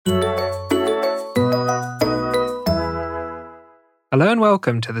Hello and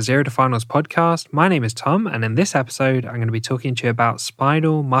welcome to the Zero to Finals podcast. My name is Tom, and in this episode, I'm going to be talking to you about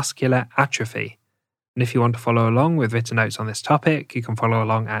spinal muscular atrophy. And if you want to follow along with written notes on this topic, you can follow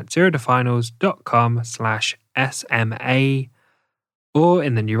along at zerotofinals.com/SMA or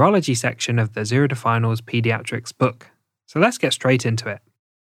in the neurology section of the Zero to Finals pediatrics book. So let's get straight into it.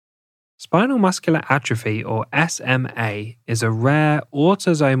 Spinal muscular atrophy, or SMA, is a rare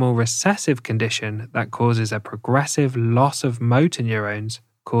autosomal recessive condition that causes a progressive loss of motor neurons,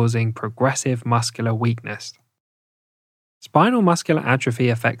 causing progressive muscular weakness. Spinal muscular atrophy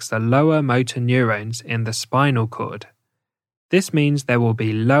affects the lower motor neurons in the spinal cord. This means there will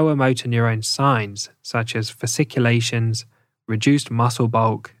be lower motor neuron signs such as fasciculations, reduced muscle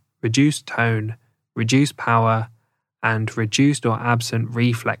bulk, reduced tone, reduced power, and reduced or absent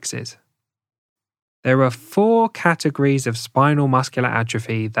reflexes. There are 4 categories of spinal muscular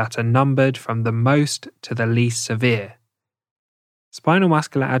atrophy that are numbered from the most to the least severe. Spinal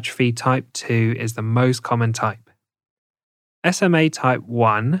muscular atrophy type 2 is the most common type. SMA type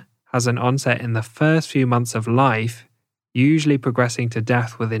 1 has an onset in the first few months of life, usually progressing to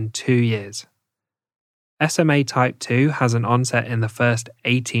death within 2 years. SMA type 2 has an onset in the first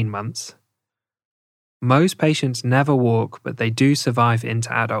 18 months. Most patients never walk, but they do survive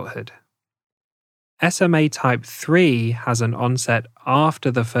into adulthood. SMA type 3 has an onset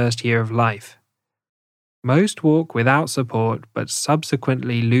after the first year of life. Most walk without support but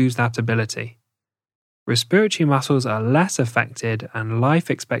subsequently lose that ability. Respiratory muscles are less affected and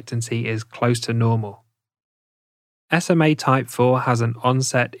life expectancy is close to normal. SMA type 4 has an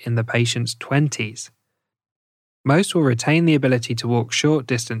onset in the patient's 20s. Most will retain the ability to walk short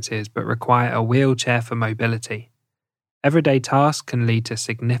distances but require a wheelchair for mobility. Everyday tasks can lead to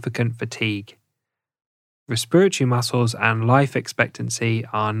significant fatigue. Respiratory muscles and life expectancy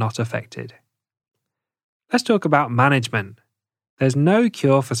are not affected. Let's talk about management. There's no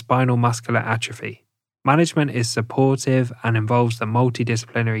cure for spinal muscular atrophy. Management is supportive and involves the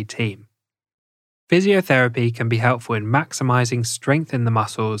multidisciplinary team. Physiotherapy can be helpful in maximizing strength in the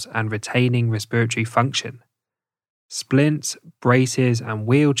muscles and retaining respiratory function. Splints, braces, and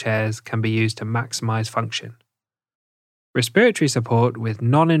wheelchairs can be used to maximize function. Respiratory support with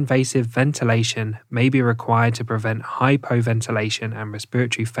non-invasive ventilation may be required to prevent hypoventilation and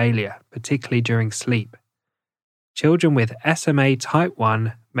respiratory failure, particularly during sleep. Children with SMA type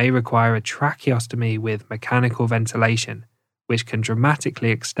 1 may require a tracheostomy with mechanical ventilation, which can dramatically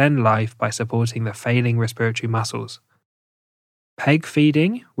extend life by supporting the failing respiratory muscles. PEG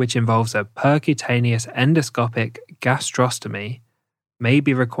feeding, which involves a percutaneous endoscopic gastrostomy, may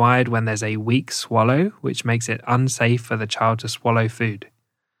be required when there's a weak swallow, which makes it unsafe for the child to swallow food.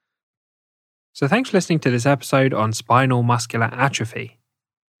 So thanks for listening to this episode on spinal muscular atrophy.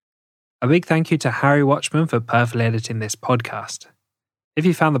 A big thank you to Harry Watchman for perfectly editing this podcast. If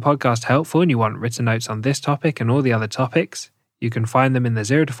you found the podcast helpful and you want written notes on this topic and all the other topics, you can find them in the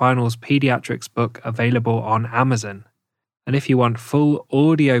Zero to Finals pediatrics book available on Amazon. And if you want full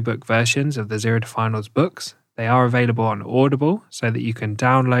audiobook versions of the Zero to Finals books, they are available on Audible so that you can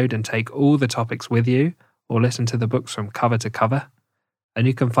download and take all the topics with you or listen to the books from cover to cover. And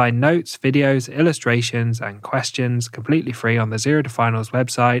you can find notes, videos, illustrations, and questions completely free on the Zero to Finals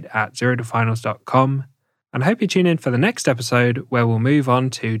website at zerotofinals.com. And I hope you tune in for the next episode where we'll move on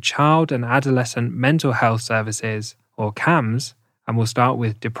to Child and Adolescent Mental Health Services, or CAMS, and we'll start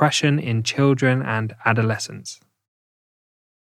with depression in children and adolescents.